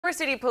Ybor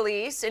City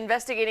Police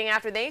investigating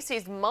after they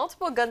seized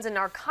multiple guns and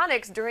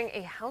narcotics during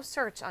a house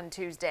search on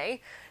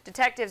Tuesday.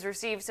 Detectives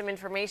received some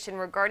information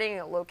regarding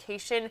the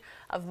location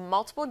of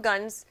multiple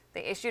guns.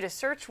 They issued a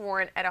search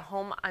warrant at a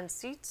home on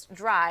Seats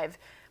Drive.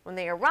 When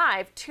they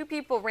arrived, two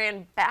people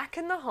ran back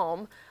in the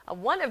home.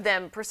 One of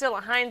them, Priscilla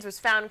Hines, was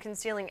found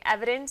concealing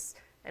evidence,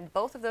 and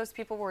both of those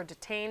people were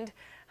detained.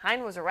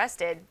 Hines was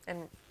arrested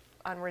and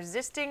on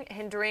resisting,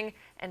 hindering,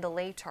 and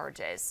delay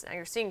charges. Now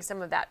you're seeing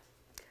some of that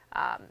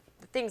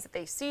the things that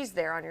they seized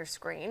there on your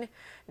screen.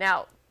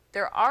 Now,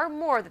 there are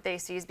more that they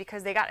seized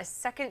because they got a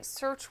second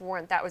search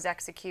warrant that was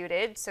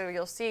executed. So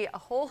you'll see a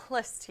whole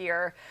list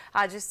here.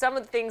 Just some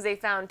of the things they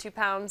found: 2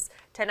 pounds,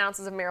 10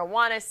 ounces of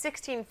marijuana,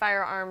 16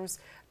 firearms,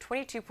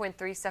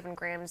 22.37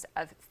 grams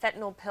of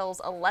fentanyl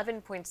pills,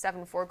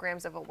 11.74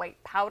 grams of a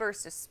white powder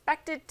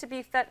suspected to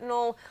be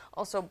fentanyl,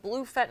 also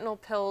blue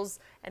fentanyl pills,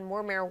 and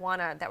more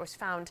marijuana that was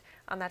found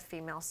on that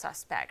female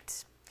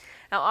suspect.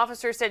 Now,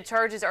 officers said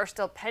charges are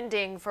still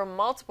pending for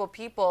multiple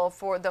people.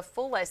 For the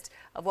full list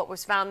of what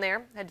was found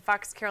there, head to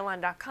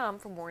foxcaroline.com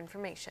for more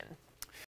information.